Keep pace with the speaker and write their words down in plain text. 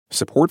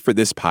Support for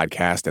this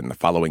podcast and the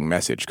following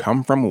message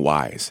come from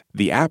Wise,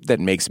 the app that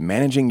makes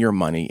managing your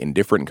money in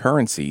different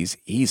currencies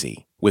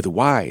easy. With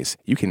Wise,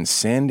 you can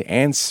send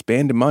and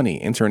spend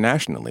money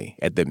internationally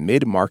at the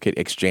mid-market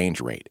exchange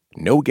rate.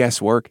 No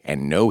guesswork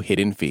and no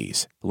hidden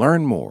fees.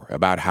 Learn more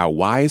about how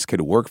Wise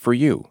could work for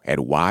you at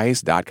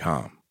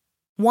wise.com.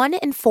 1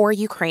 in 4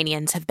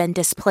 Ukrainians have been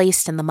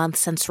displaced in the months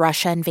since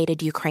Russia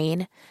invaded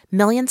Ukraine.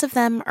 Millions of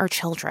them are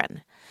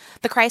children.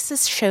 The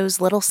crisis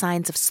shows little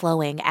signs of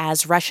slowing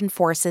as Russian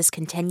forces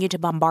continue to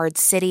bombard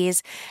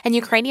cities and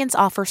Ukrainians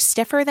offer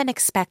stiffer than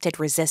expected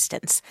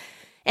resistance.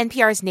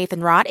 NPR's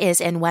Nathan Rott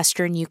is in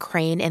western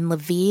Ukraine in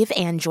Lviv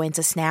and joins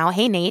us now.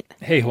 Hey, Nate.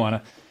 Hey,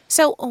 Juana.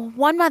 So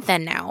 1 month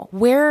in now,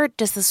 where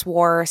does this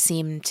war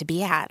seem to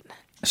be at?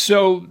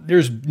 So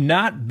there's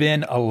not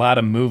been a lot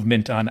of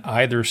movement on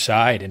either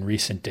side in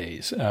recent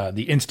days.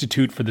 The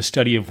Institute for the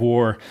Study of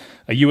War,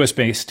 a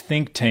U.S.-based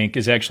think tank,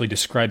 is actually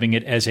describing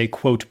it as a,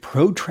 quote,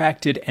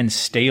 protracted and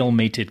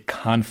stalemated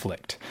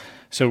conflict.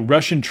 So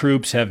Russian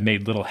troops have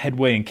made little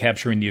headway in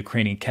capturing the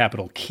Ukrainian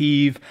capital,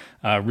 Kyiv,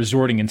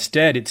 resorting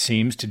instead, it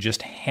seems, to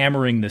just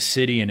hammering the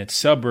city and its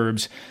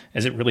suburbs,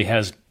 as it really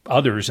has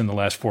others in the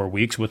last 4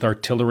 weeks, with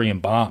artillery and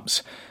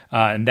bombs.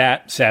 And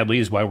that, sadly,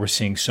 is why we're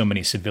seeing so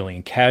many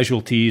civilian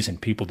casualties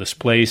and people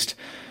displaced.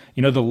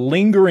 You know, the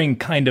lingering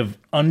kind of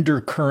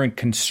undercurrent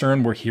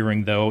concern we're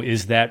hearing, though,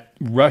 is that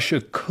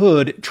Russia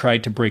could try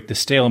to break the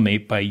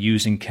stalemate by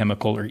using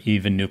chemical or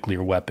even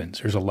nuclear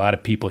weapons. There's a lot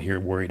of people here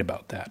worried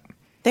about that.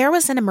 There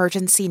was an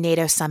emergency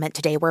NATO summit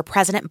today where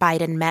President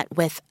Biden met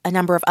with a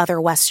number of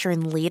other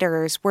Western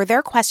leaders. Were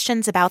there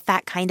questions about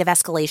that kind of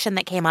escalation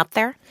that came up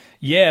there?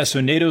 Yeah, so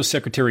NATO's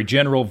Secretary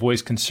General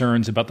voiced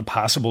concerns about the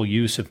possible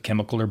use of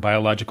chemical or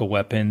biological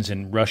weapons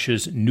and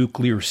Russia's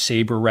nuclear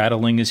saber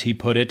rattling, as he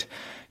put it.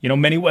 You know,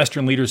 many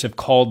Western leaders have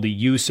called the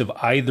use of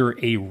either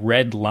a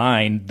red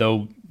line,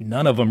 though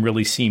none of them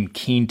really seem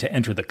keen to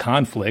enter the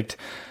conflict.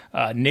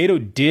 NATO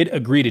did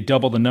agree to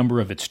double the number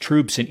of its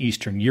troops in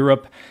Eastern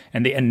Europe,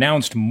 and they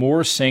announced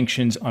more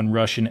sanctions on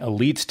Russian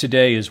elites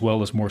today, as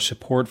well as more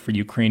support for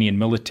Ukrainian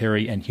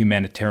military and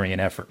humanitarian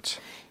efforts.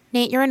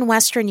 Nate, you're in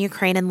Western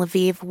Ukraine in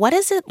Lviv. What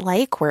is it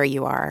like where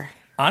you are?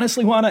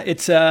 Honestly, Juana,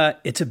 it's a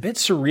bit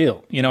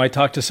surreal. You know, I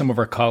talked to some of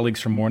our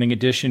colleagues from Morning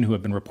Edition who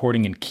have been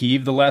reporting in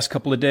Kyiv the last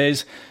couple of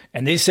days,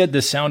 and they said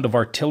the sound of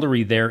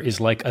artillery there is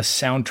like a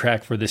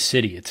soundtrack for the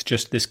city. It's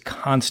just this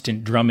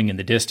constant drumming in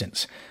the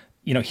distance.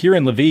 You know, here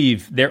in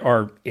Lviv, there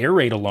are air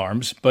raid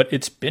alarms, but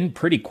it's been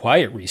pretty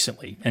quiet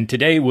recently. And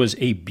today was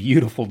a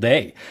beautiful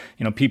day.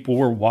 You know, people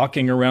were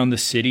walking around the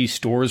city,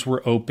 stores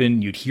were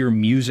open, you'd hear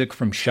music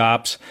from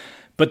shops.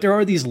 But there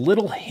are these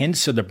little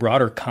hints of the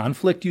broader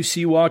conflict you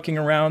see walking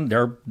around.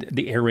 There are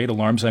the air raid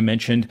alarms I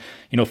mentioned,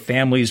 you know,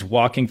 families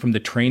walking from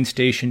the train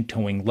station,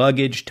 towing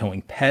luggage,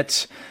 towing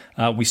pets.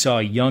 We saw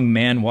a young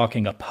man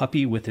walking a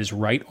puppy with his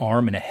right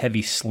arm in a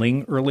heavy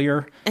sling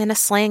earlier. In a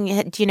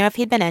sling? Do you know if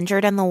he'd been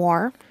injured in the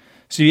war?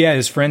 So yeah,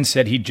 his friends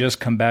said he'd just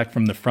come back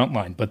from the front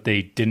line, but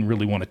they didn't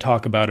really want to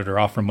talk about it or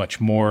offer much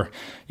more.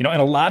 You know,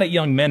 and a lot of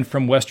young men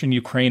from Western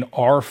Ukraine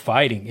are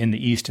fighting in the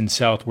east and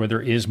south where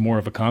there is more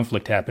of a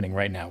conflict happening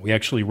right now. We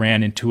actually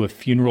ran into a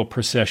funeral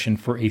procession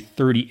for a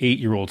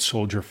 38-year-old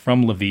soldier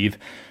from Lviv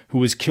who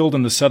was killed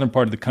in the southern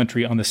part of the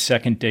country on the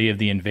second day of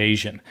the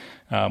invasion.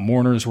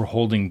 Mourners were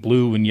holding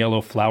blue and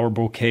yellow flower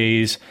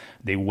bouquets.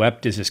 They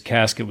wept as his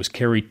casket was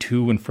carried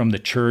to and from the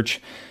church.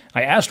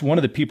 I asked one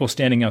of the people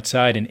standing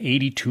outside, an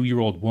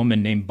 82-year-old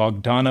woman named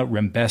Bogdana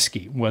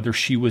Rembeski, whether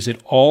she was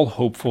at all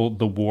hopeful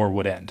the war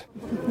would end.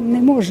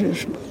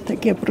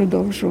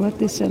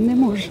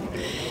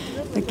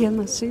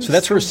 So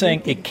that's her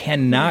saying it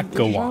cannot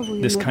go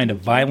on. This kind of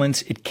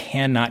violence, it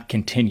cannot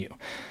continue.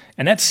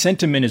 And that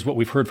sentiment is what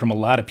we've heard from a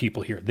lot of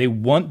people here. They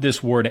want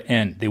this war to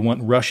end. They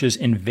want Russia's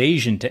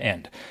invasion to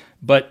end.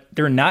 But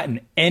they're not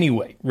in any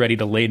way ready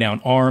to lay down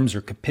arms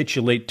or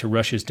capitulate to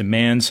Russia's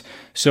demands.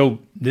 So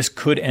this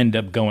could end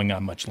up going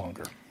on much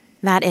longer.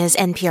 That is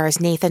NPR's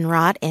Nathan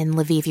Rott in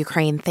Lviv,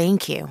 Ukraine.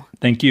 Thank you.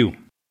 Thank you.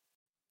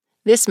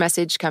 This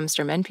message comes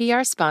from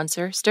NPR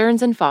sponsor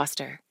Stearns &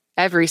 Foster.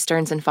 Every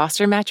Stearns &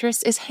 Foster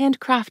mattress is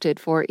handcrafted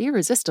for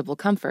irresistible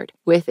comfort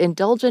with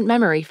indulgent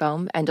memory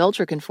foam and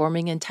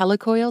ultra-conforming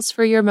IntelliCoils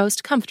for your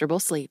most comfortable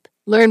sleep.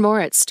 Learn more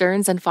at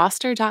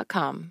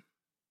stearnsandfoster.com.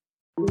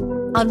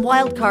 On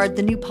Wildcard,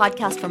 the new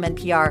podcast from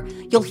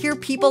NPR, you'll hear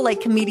people like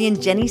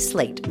comedian Jenny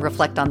Slate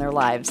reflect on their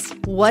lives.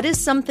 What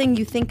is something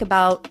you think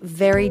about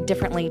very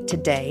differently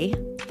today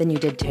than you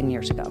did 10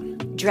 years ago?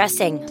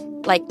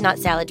 Dressing, like not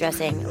salad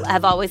dressing.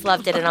 I've always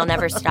loved it and I'll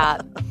never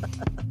stop.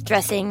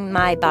 Dressing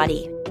my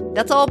body.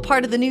 That's all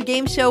part of the new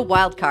game show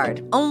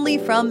Wildcard, only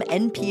from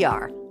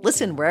NPR.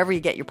 Listen wherever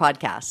you get your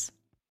podcasts.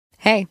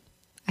 Hey,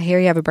 I hear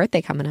you have a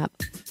birthday coming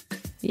up.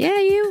 Yeah,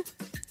 you.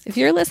 If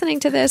you're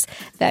listening to this,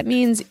 that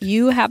means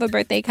you have a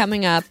birthday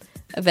coming up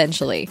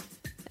eventually.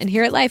 And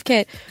here at Life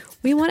Kit,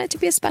 we want it to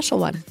be a special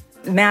one.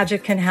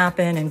 Magic can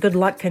happen and good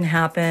luck can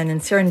happen and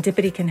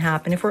serendipity can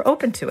happen if we're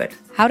open to it.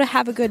 How to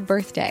have a good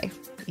birthday,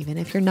 even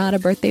if you're not a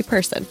birthday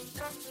person.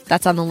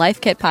 That's on the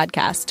Life Kit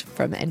podcast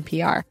from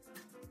NPR.